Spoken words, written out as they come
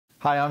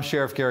Hi, I'm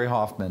Sheriff Gary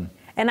Hoffman.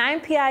 And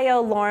I'm PIO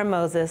Lauren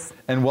Moses.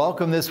 And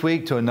welcome this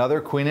week to another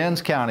Queen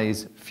Anne's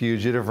County's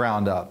Fugitive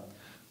Roundup.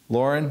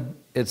 Lauren,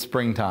 it's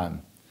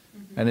springtime,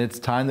 and it's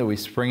time that we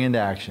spring into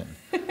action.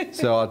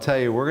 So I'll tell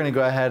you, we're going to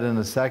go ahead in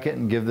a second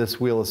and give this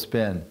wheel a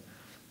spin.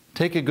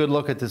 Take a good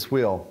look at this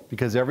wheel,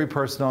 because every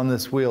person on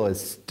this wheel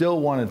is still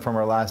wanted from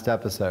our last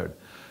episode.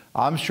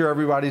 I'm sure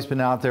everybody's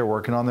been out there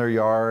working on their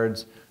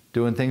yards,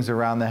 doing things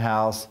around the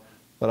house,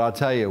 but I'll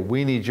tell you,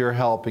 we need your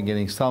help in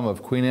getting some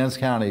of Queen Anne's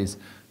County's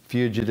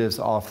fugitives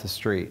off the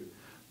street.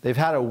 They've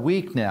had a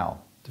week now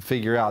to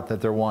figure out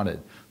that they're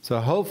wanted. So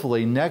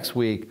hopefully next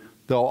week,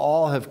 they'll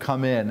all have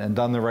come in and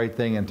done the right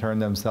thing and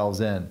turned themselves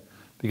in.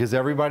 Because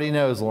everybody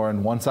knows,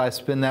 Lauren, once I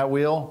spin that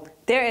wheel,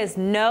 there is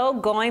no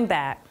going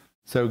back.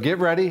 So get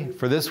ready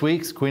for this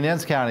week's Queen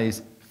Anne's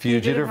County's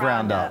Fugitive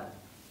Roundup.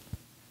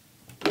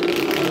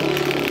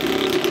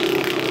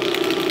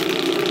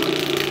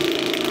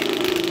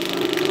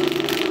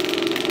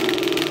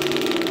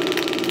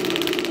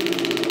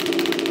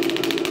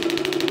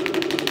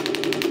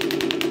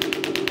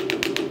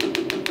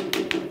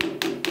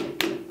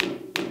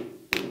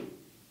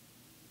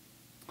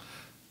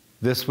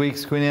 This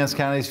week's Queen Anne's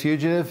County's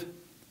fugitive,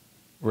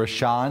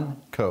 Rashawn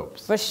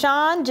Copes.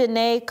 Rashawn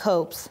Janae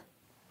Copes.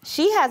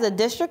 She has a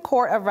district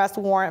court arrest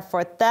warrant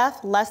for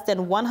theft less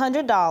than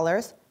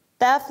 $100,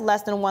 theft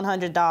less than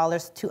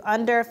 $100 to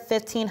under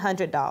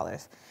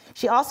 $1,500.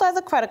 She also has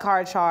a credit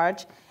card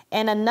charge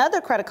and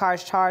another credit card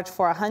charge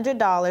for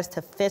 $100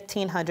 to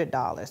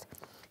 $1,500.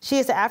 She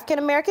is an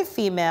African-American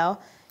female.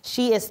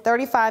 She is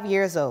 35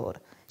 years old.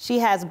 She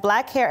has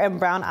black hair and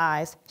brown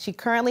eyes. She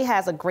currently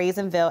has a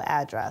Graysenville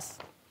address.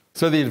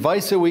 So the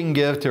advice that we can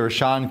give to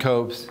Rashawn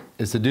Copes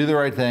is to do the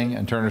right thing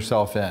and turn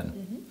herself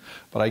in.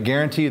 But I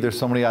guarantee you there's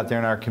somebody out there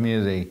in our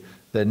community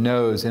that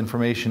knows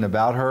information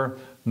about her,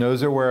 knows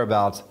her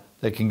whereabouts,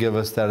 that can give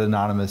us that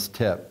anonymous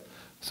tip.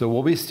 So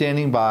we'll be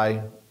standing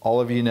by.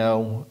 All of you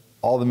know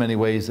all the many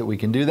ways that we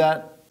can do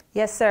that.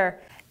 Yes, sir.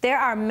 There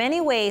are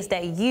many ways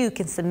that you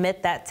can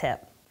submit that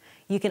tip.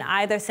 You can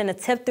either send a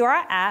tip through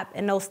our app,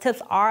 and those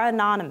tips are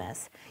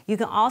anonymous. You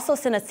can also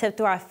send a tip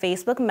through our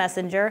Facebook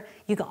Messenger.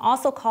 You can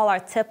also call our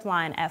tip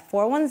line at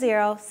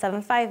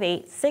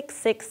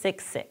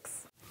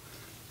 410-758-6666.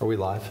 Are we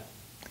live?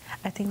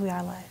 I think we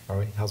are live. Are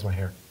we? How's my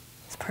hair?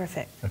 It's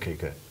perfect. Okay,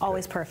 good.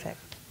 Always good. Perfect.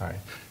 All right.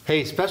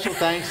 Hey, special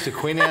thanks to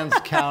Queen Anne's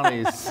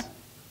County's.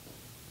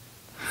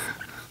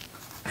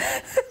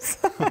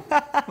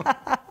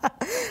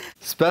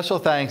 Special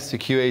thanks to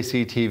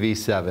QACTV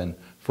 7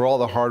 for all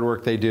the hard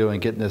work they do in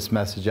getting this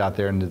message out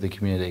there into the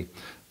community.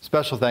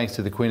 Special thanks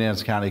to the Queen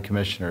Anne's County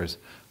Commissioners.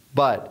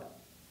 But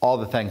all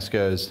the thanks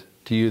goes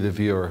to you, the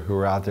viewer, who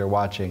are out there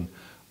watching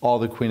all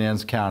the Queen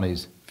Anne's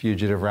County's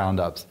fugitive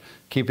roundups,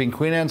 keeping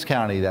Queen Anne's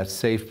County that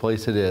safe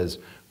place it is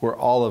where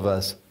all of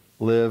us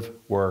live,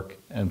 work,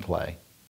 and play.